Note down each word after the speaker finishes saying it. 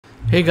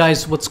Hey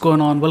guys, what's going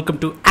on? Welcome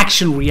to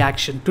Action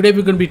Reaction. Today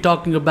we're going to be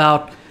talking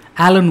about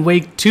Alan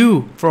Wake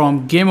 2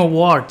 from Game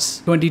Awards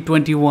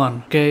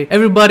 2021. Okay,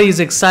 everybody is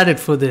excited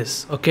for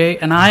this, okay,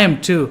 and I am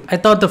too. I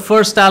thought the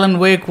first Alan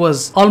Wake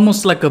was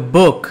almost like a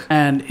book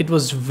and it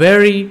was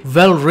very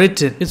well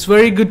written. It's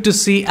very good to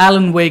see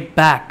Alan Wake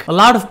back. A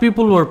lot of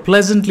people were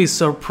pleasantly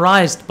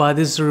surprised by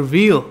this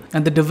reveal,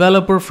 and the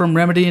developer from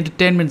Remedy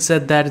Entertainment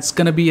said that it's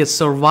gonna be a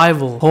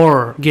survival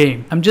horror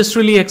game. I'm just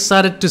really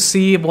excited to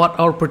see what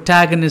our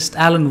protagonist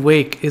Alan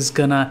Wake is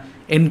gonna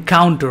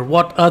encounter.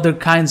 What other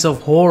kinds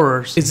of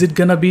horrors? Is it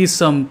gonna be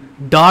some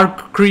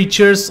dark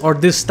creatures, or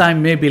this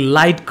time maybe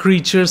light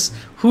creatures?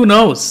 Who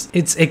knows?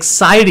 It's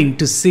exciting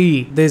to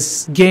see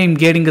this game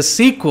getting a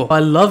sequel. I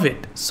love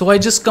it. So I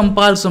just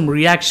compiled some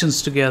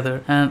reactions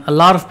together and a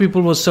lot of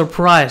people were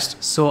surprised,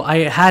 so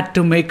I had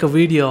to make a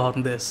video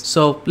on this.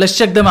 So let's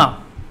check them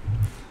out.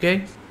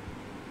 Okay.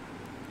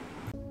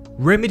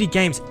 Remedy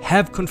Games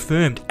have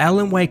confirmed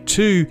Alan Wake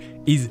 2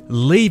 is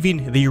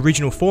leaving the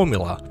original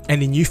formula.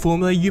 And the new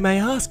formula, you may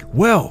ask?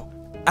 Well,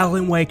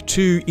 Alan Wake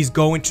 2 is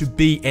going to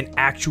be an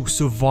actual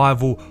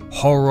survival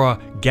horror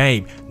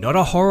game. Not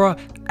a horror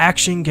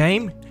action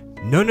game.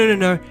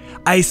 No.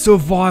 A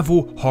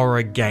survival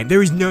horror game.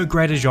 There is no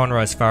greater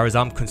genre as far as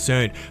I'm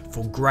concerned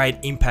for great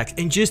impact.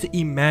 And just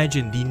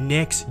imagine the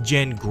next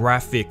gen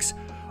graphics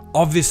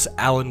of this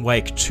Alan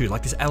Wake 2.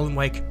 Like this Alan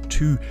Wake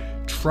 2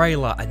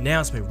 trailer,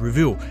 announcement,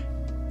 reveal.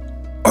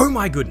 Oh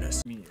my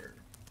goodness.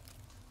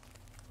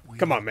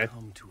 Come on, man.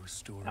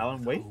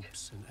 Alan Wake?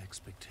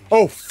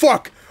 Oh,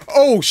 fuck!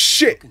 Oh,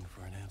 shit!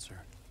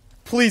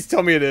 Please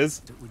tell me it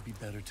is.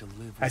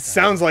 That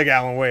sounds like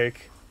Alan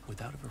Wake.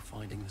 Without ever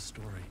finding the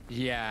story.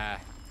 Yeah.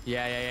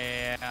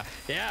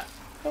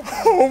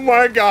 Oh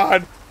my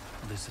god.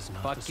 This is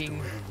not the Fucking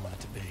story you want it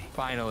to be.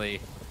 finally.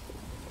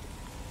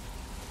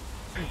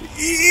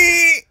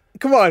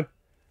 Come on.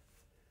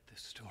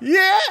 This story.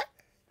 Yeah!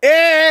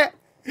 Yeah!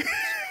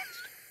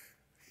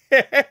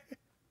 And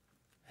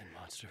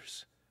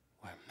monsters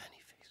wear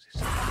many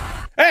faces.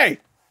 Hey!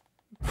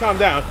 Calm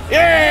down.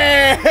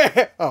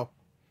 Yeah! Oh.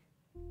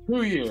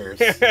 2 years.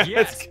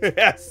 Yes.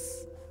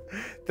 Yes.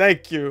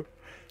 Thank you.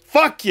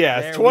 Fuck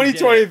yes. There,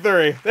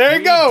 2023. There you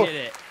We go. did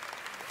it.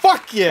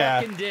 Fuck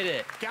yeah. Fucking did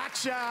it.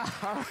 Gotcha!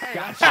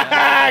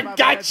 Alright. Gotcha.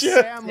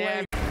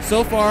 Gotcha.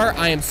 So far,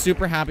 I am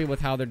super happy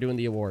with how they're doing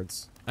the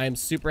awards. I am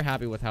super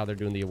happy with how they're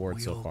doing the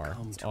awards so far.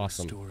 It's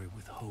awesome. A story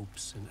with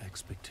hopes and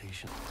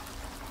expectation.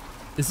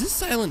 Is this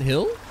Silent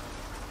Hill?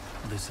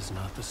 This is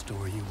not the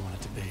story you want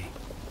it to be.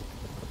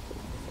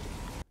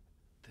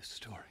 This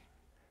story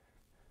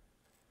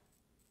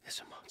is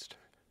a monster.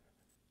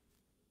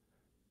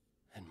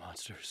 And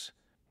monsters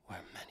wear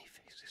many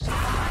faces.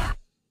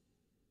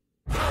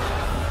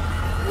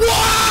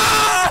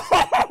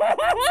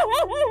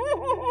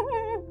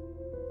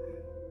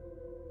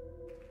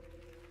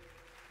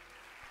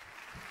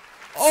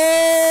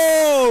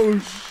 Oh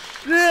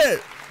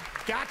shit!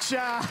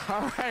 Gotcha!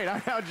 Alright,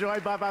 I'm now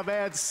joined by my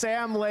man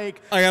Sam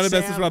Lake. I gotta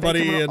Sam, message my buddy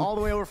thank you Ian. all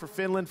the way over for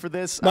Finland for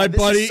this. My This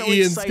is buddy so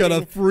Ian's exciting.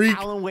 gonna freak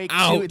Alan Wake 2,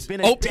 out. It's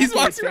been a Oh, he's decade.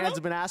 walking Fans out.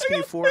 have been asking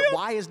you for it.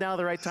 Why is now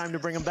the right time to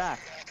bring him back?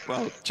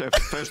 Well, Jeff,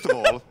 first of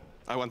all,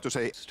 I want to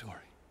say Story.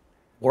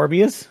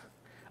 Morbius?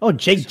 Oh,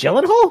 Jake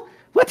Gyllenhaal?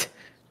 What?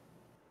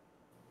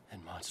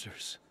 And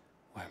monsters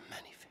wear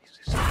many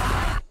faces.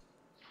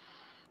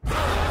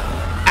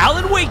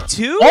 Alan Wake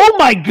 2? Oh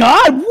my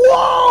god!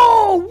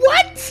 Whoa!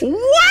 What?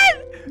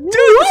 What? Dude,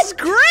 this is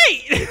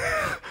great!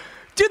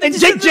 Dude, And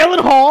Jake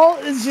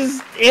Gyllenhaal is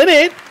just in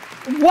it.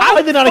 Wow,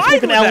 I did not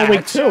expect an Alan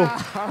Wake 2.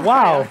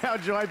 Wow. I'm now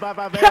joined by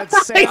my man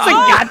Sam. It's a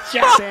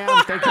gotcha.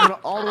 Sam, thank you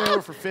all the way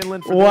over for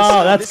Finland for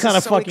Wow, this. that's This is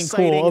kinda so fucking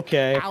cool. exciting.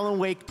 Okay. Alan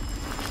Wake.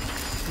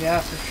 Yeah,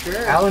 for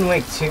sure. Alan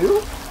Wake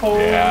 2?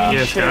 Yeah,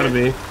 it's gotta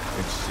be. it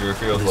sure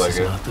feels This like is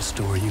it. not the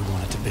story you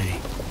want it to be.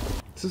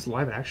 Is this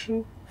live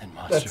action? And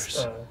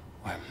monsters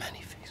wear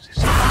many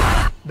faces.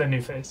 The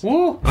new face.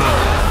 Oh,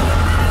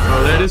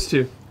 that is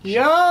too.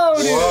 Yo,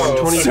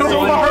 dude. So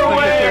far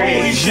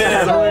away! So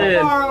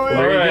far away!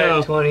 There you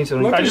go.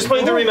 2020. I just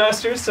played the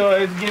remaster, so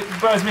it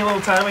buys me a little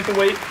time. I can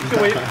wait.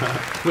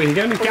 Wait, you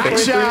got me?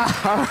 Gotcha!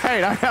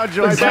 Alright, I'm now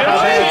joined by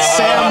my man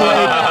Sam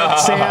Lake.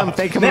 Sam,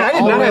 thank you Man, I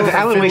did all the not way have over for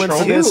Alan Wake Finland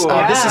for 2. this.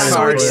 This is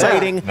so Yeah.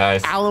 exciting.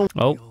 Nice. Alan.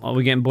 Oh, are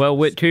we getting Boyle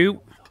Wit too?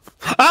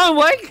 Alan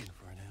Wake!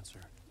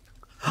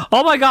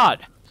 Oh my god!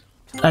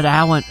 That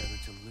Alan.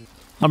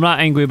 I'm not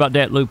angry about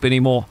that loop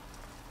anymore.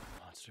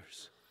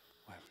 Monsters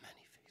wear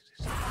many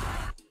faces.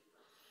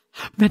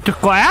 Mr.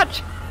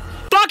 Quiet?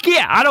 Fuck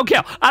yeah! I don't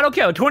care. I don't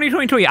care.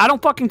 2023. I don't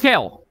fucking care.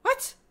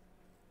 What?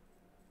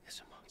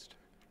 Is a monster.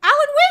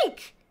 Alan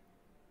Wake!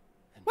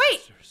 And Wait.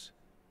 monsters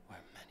wear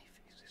many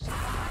faces.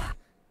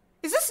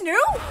 Is this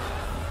new?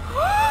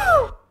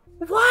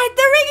 What?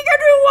 They're making a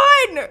new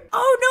one!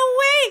 Oh, no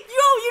way!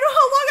 Yo, you know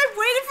how long I've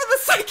waited for the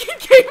second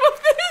game of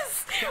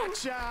this?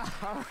 Gotcha!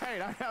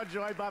 Alright, I'm now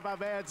joined by my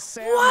man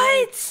Sam.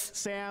 What?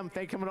 Sam,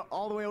 thank you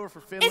all the way over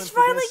for Finland. It's for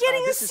finally this.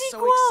 getting a this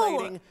sequel! Is so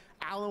exciting.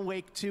 Alan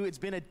Wake 2. It's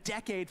been a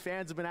decade.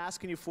 Fans have been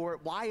asking you for it.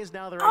 Why is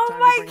now the right Oh time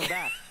my to bring it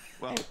back?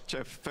 Well,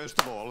 Jeff, first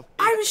of all,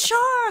 I'm shocked.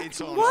 it's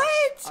on What?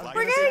 us. Like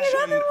We're the getting fiction-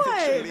 another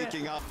fiction one.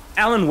 leaking out.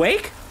 Alan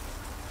Wake?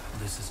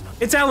 This is not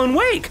It's Alan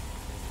Wake!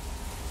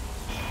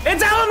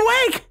 It's Alan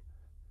Wake!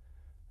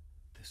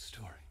 this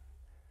story.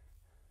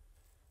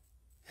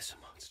 Is a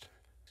monster.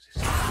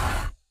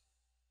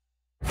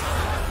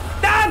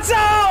 That's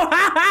all!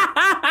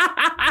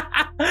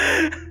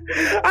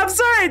 I'm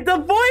sorry, the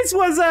voice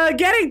was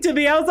getting to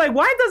me. I was like,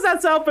 why does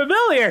that sound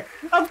familiar?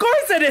 Of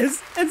course it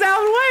is! It's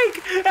Alan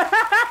Wake!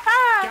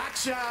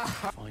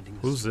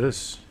 Who's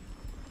this?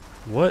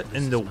 What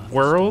in the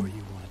world?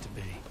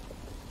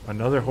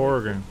 Another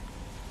horror game.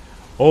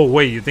 Oh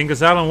wait, you think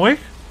it's Alan Wake?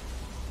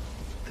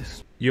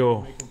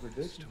 Yo.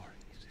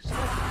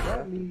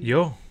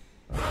 Yo.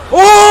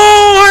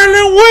 Oh,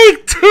 Alan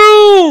Wake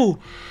 2!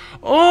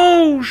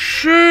 Oh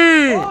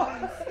shit!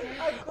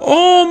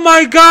 Oh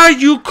my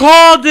god, you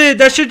called it!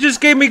 That shit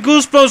just gave me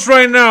goosebumps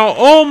right now.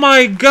 Oh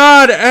my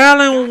god,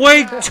 Alan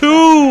Wake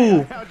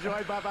 2!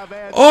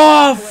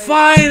 Oh,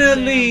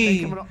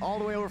 finally!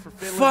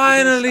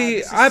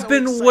 Finally! I've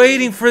been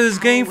waiting for this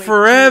game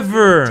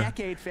forever.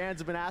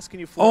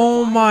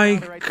 Oh my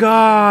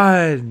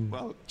god!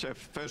 Well, Jeff,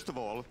 first of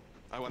all,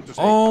 I want to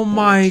say Oh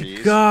my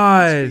apologies.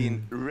 god! It's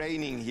been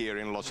raining here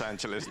in Los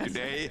Angeles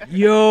today.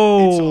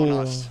 Yo! It's on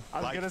us.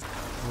 Like,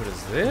 What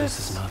is this?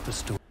 This is not the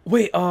story.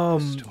 Wait,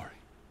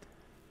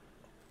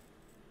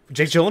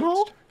 Jake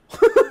Gyllenhaal?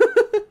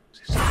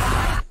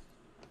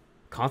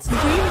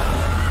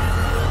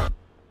 Constantine?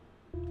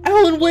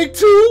 Alan Wake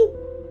 2?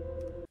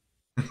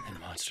 And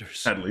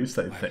monsters. At least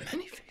I think.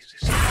 Many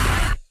faces.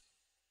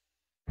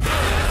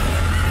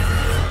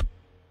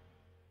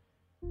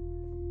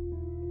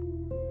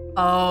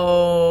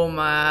 Oh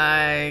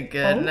my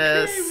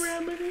goodness.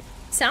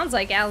 Sounds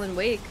like Alan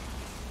Wake.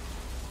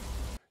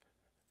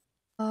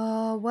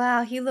 Oh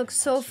wow, he looks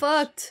so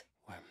fucked.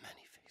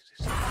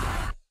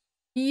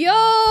 Yo! It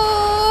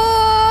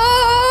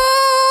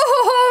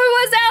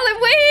was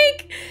Alan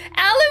Wake!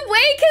 Alan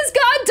Wake has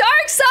gone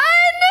dark,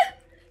 son!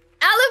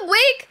 Alan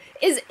Wake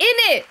is in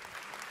it!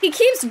 He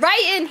keeps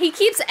writing, he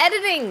keeps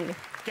editing.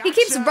 He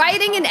keeps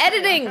writing and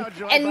editing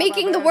and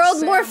making the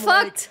world more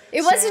fucked.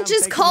 It wasn't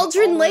just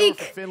Cauldron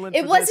Lake.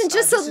 It wasn't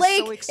just a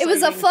lake. It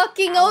was a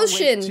fucking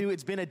ocean.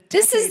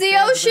 This is the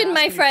ocean,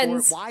 my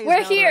friends.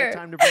 We're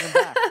here.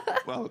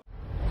 well,